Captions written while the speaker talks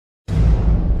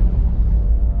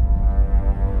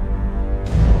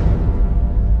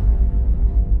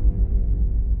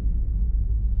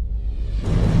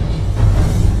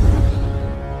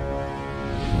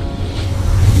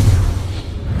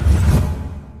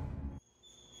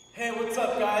What's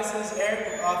up, guys? This is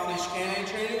Eric with Off-Leash Canine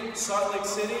Training, Salt Lake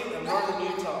City, in northern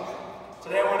Utah.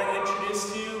 Today I want to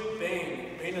introduce to you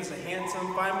Bane. Bane is a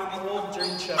handsome 5-month-old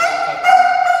German Shepherd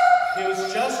puppy. He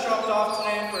was just dropped off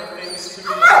today for a famous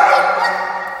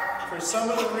 2-year-old. For some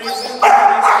of the reasons that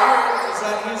he's here is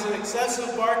that he's an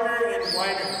excessive barker and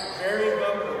whiner, very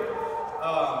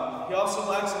vocal. He also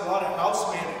lacks a lot of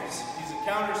house manners. He's a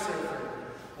counter surfer,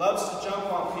 loves to jump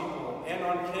on people and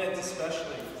on kids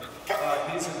especially.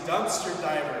 He's a dumpster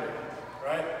diver,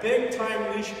 right? Big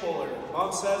time leash puller.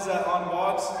 Mom says that on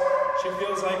walks, she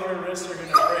feels like her wrists are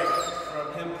gonna break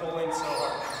from him pulling so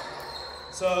hard.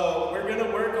 So we're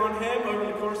gonna work on him over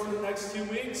the course of the next 2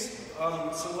 weeks,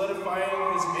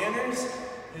 solidifying his manners,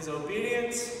 his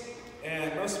obedience,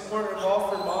 and most important of all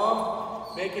for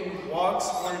Mom, making walks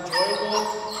more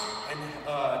enjoyable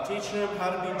and teaching him how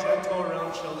to be gentle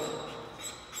around children.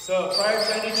 So prior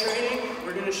to any training,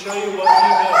 we're going to show you what he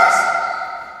knows.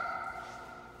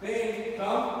 Bane,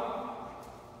 come.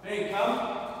 Bane,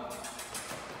 come.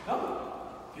 Come.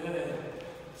 Good.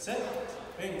 Sit.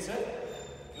 Bane, sit.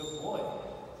 Good boy.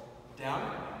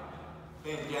 Down.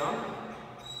 Bane, down.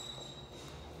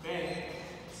 Bane,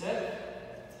 sit.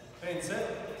 Bane, sit.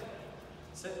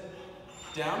 Sit.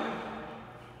 Down.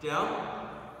 Down.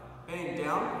 Bane,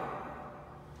 down.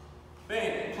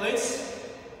 Bane, place.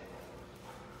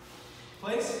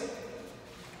 Place.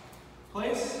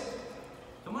 Place.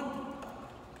 Come on.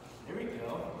 Here we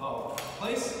go. Oh,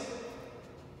 place.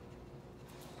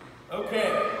 Okay.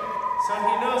 So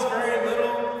he knows very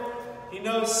little. He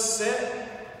knows sit,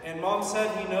 and Mom said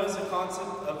he knows the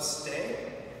concept of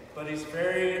stay, but he's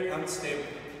very unstable.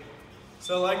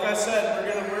 So like I said,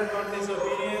 we're going to work on his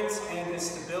obedience and his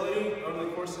stability over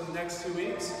the course of the next 2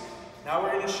 weeks. Now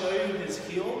we're going to show you his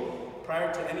heel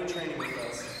prior to any training with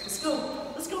us. Let's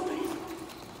go. Let's go, baby.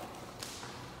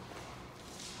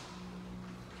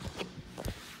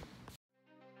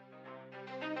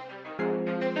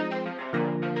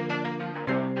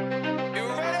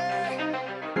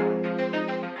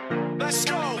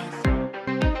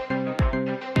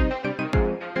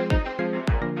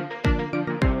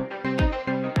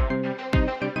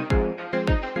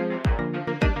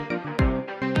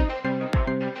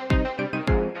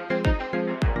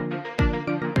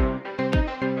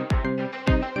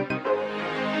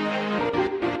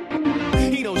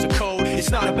 It's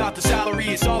not about the salary,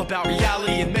 it's all about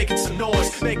reality and making some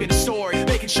noise, making a story,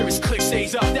 making sure his click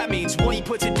stays up. That means when he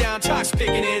puts it down, Tox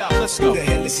picking it up. Let's go. Who the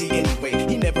hell is he anyway?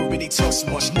 He never really talks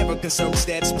much, never concerned with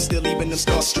status, but still leaving them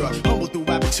starstruck. Humble through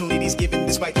opportunities given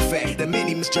despite the fact that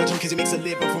many misjudge him because he makes a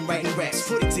living from writing raps.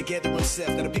 Put it together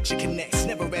himself, that a picture connects.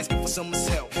 Never asking for someone's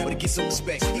help, but to get some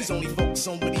respect. He's only focused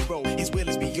on what he wrote. His will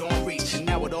is beyond reach, and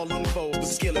now it all unfolds with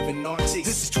the skill of an artist.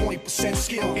 This is 20%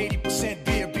 skill, 80%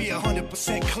 beer, be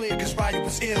 100% clear, cause Ryder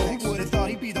was ill. Who would've thought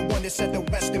he'd be the one that set the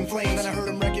West in flames? Then I heard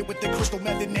him wreck it with the crystal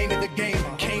method, name of the game.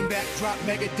 Came back, dropped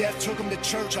Megadeth, took him to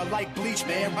church. I like Bleach,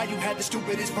 man. Why you had the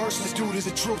stupidest verse? This dude is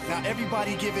the truth. Now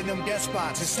everybody giving them guest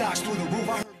spots and stocks through the roof.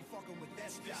 I heard you fucking with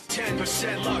that stuff.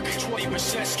 10% luck,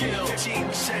 20% skill,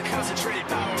 15% concentrated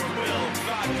power and will,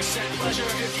 5% pleasure,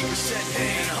 50%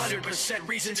 pain, 100%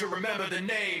 reason to remember the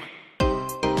name.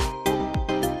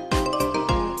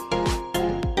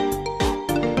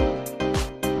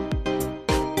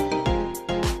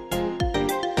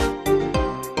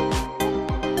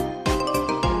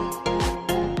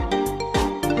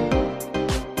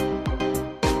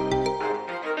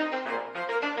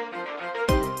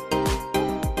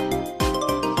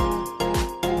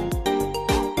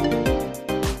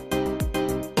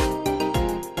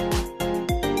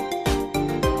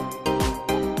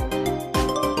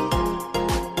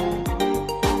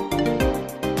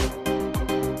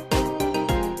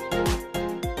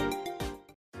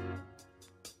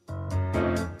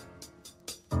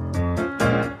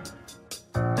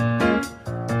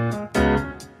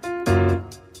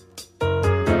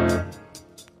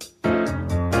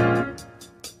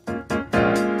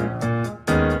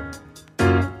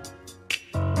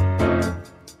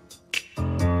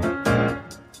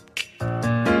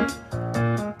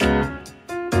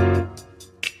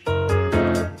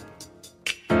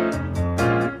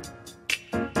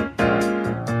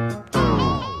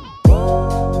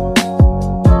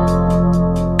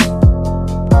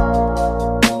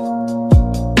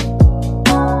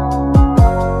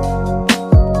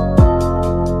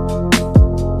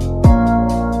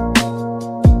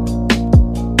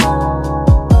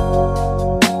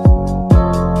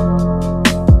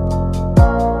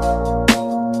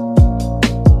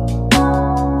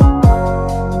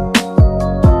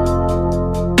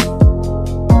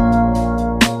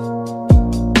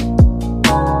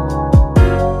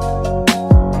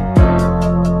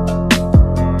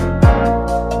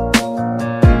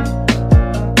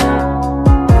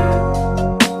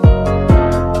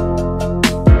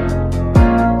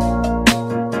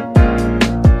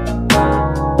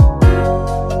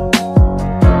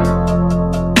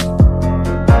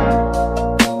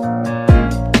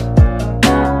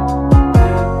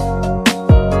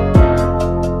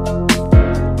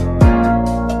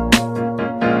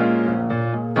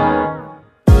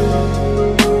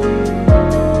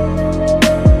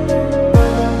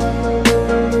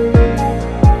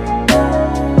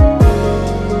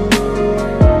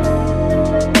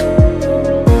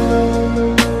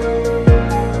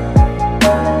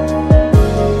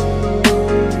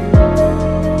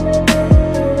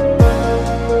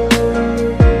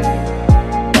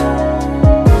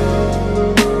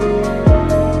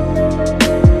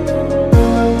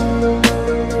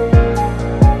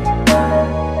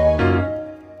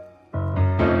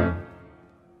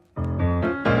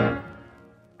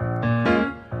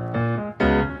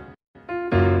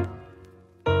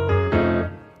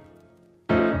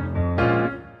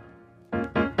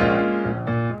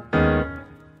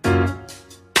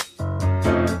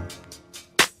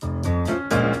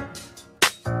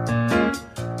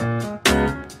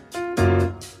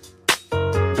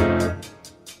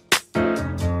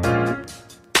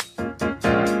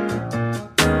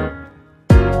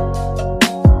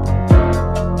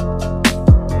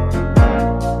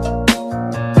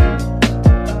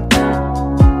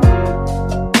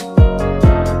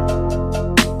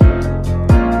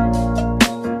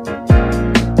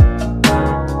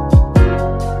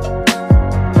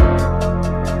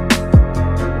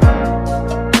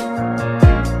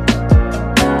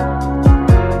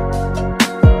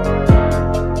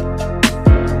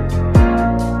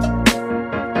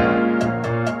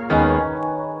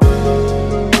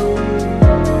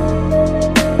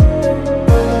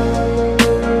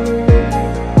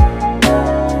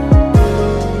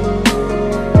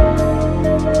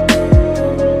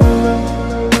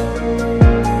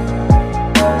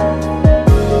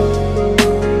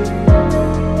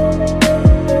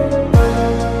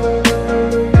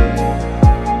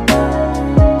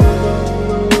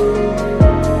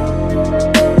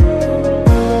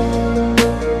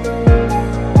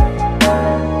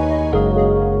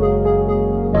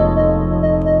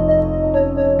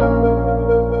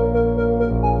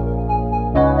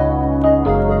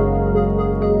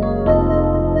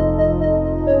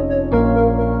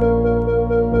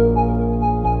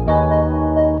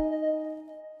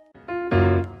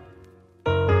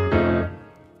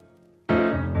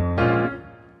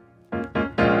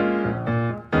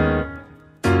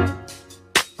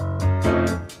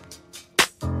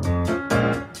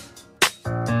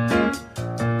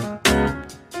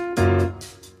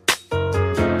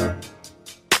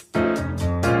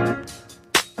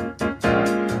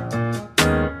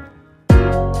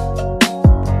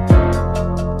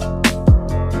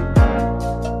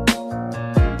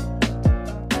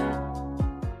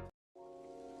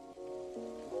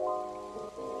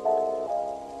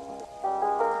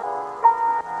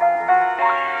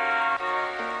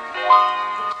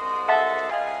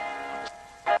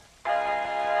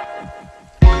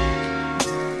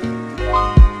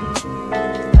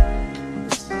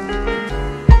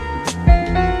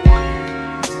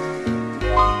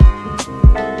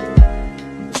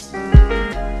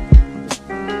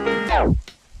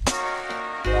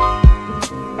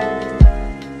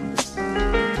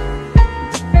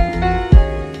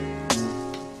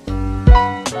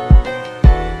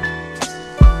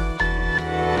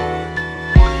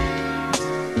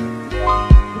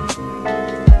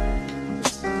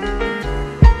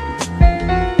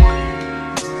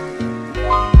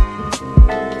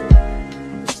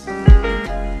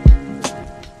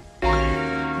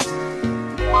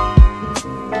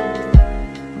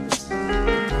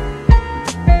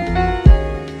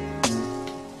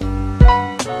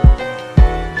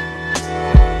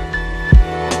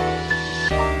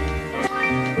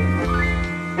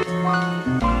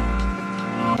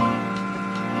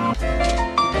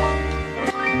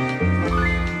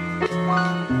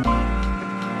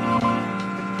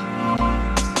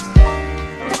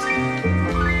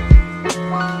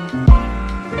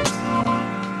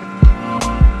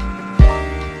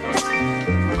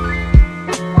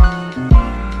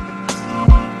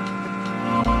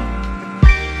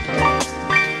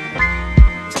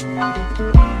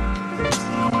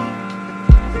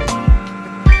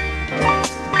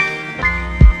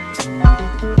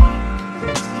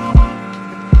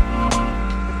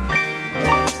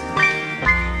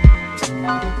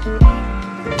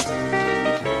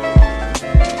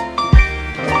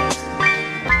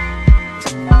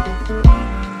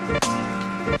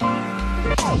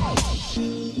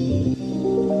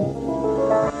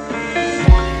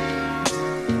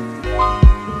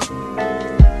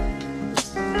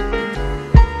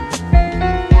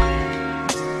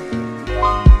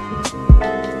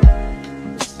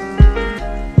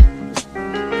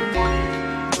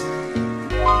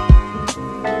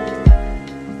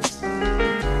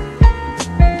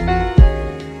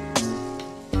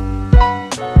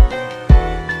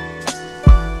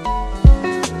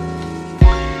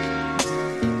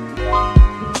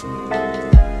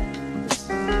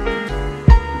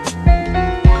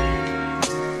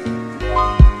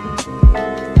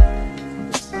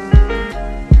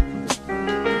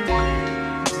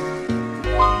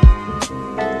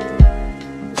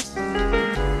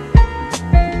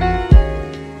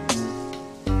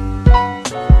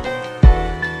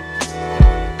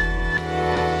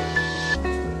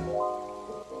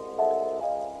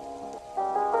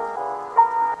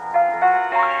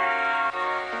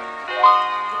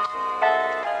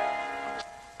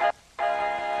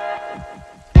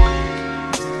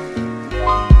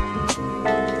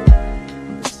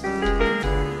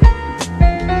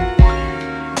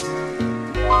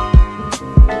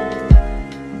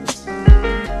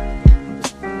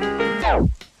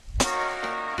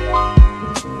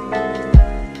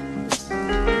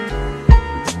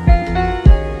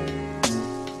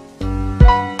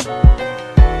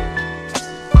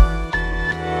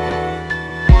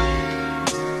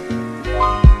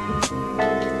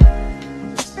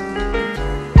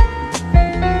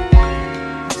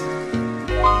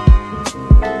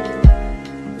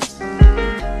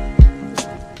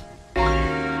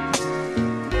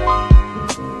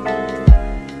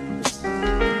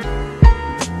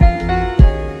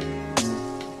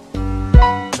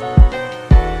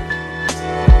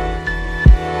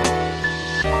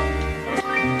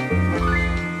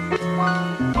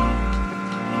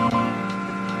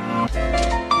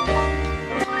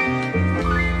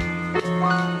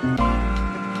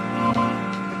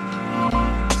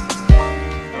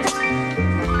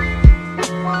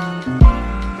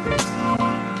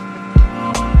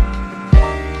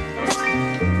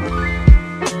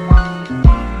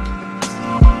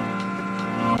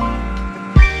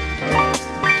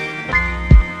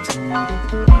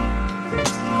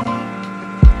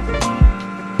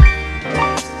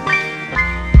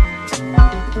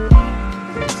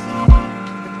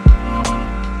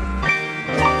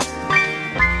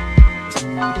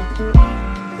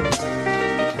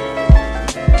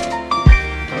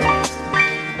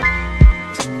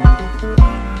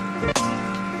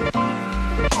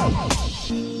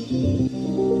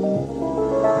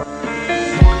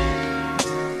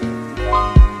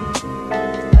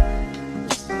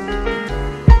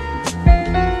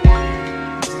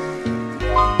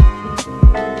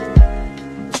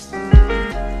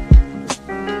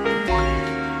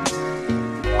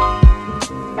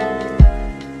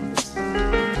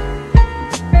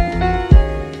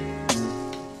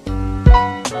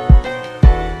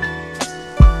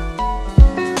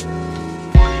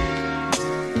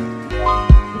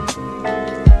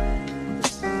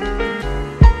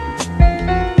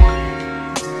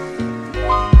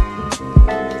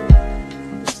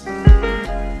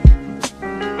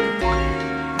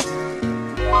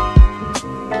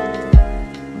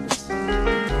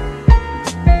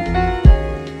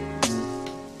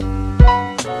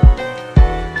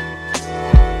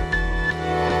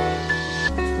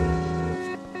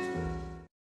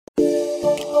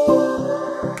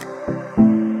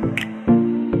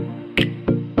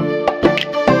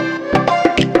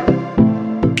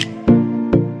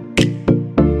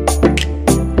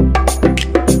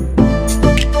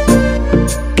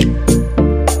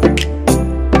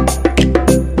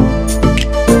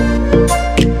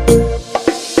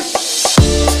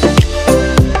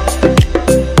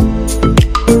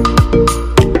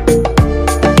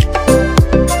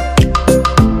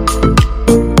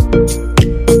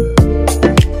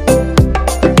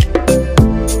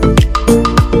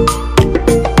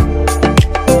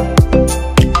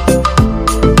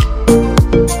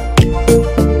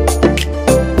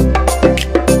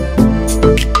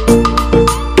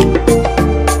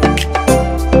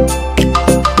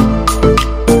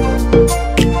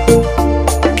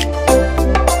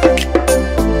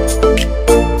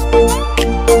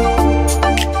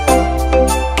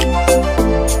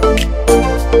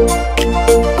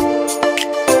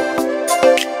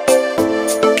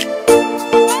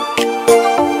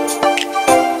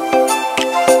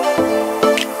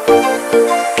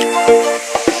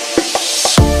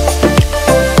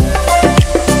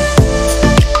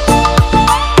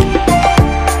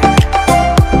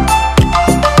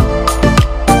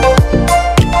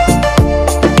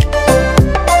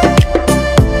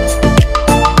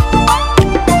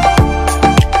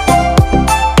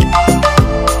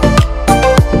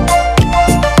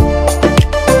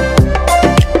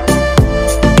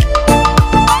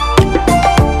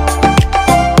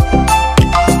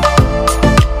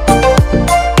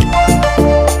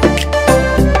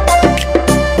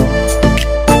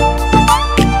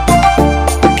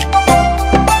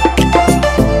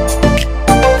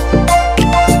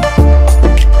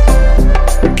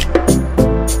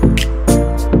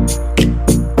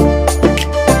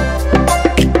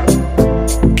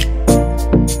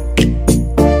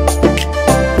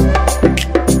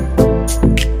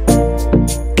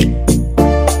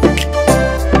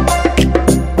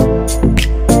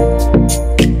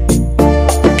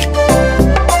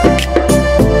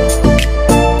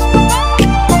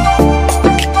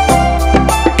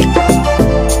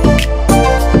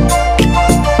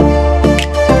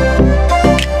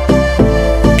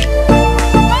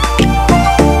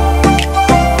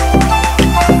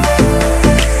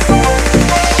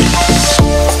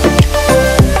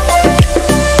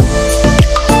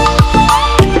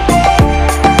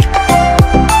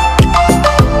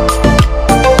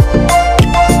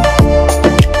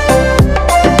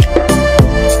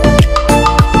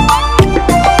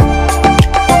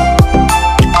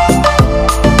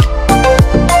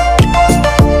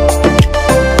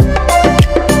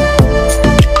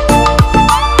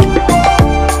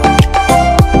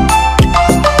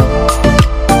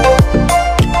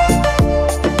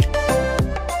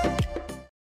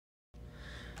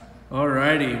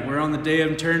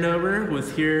 over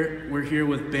we're here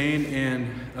with Bane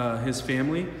and his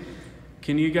family.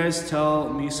 Can you guys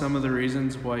tell me some of the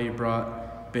reasons why you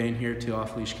brought Bane here to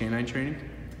off-leash canine training?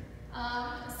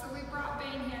 So we brought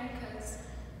Bane here because,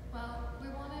 well, we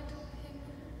wanted him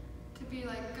to be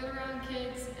like good around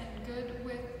kids and good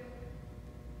with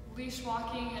leash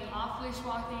walking and off-leash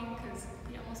walking, because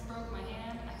he almost broke my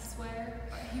hand, I swear,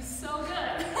 but he's so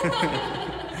good.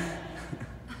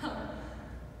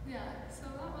 Yeah, so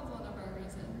that was one of our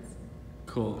reasons.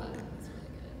 Cool. But it's really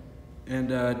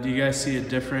good. And do you guys see a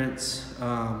difference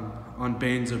on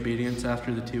Bane's obedience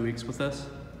after the 2 weeks with us?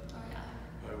 Oh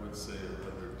yeah. I would say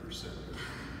 100%.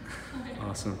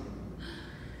 Awesome.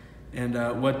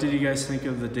 And what did you guys think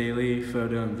of the daily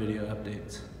photo and video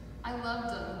updates? I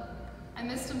loved him. I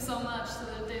missed him so much, so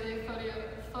the daily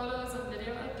photos and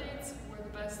video updates were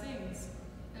the best things.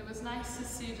 It was nice to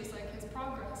see just like his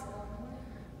progress along the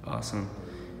way. Awesome.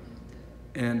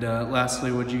 And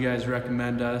lastly, would you guys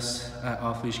recommend us at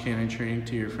Off-Leash Canine Training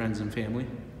to your friends and family?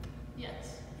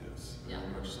 Yes. Yes, Yeah.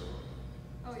 very much so.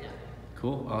 Oh yeah.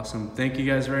 Cool, awesome. Thank you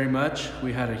guys very much.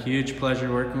 We had a huge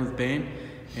pleasure working with Bane,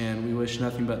 and we wish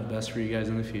nothing but the best for you guys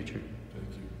in the future.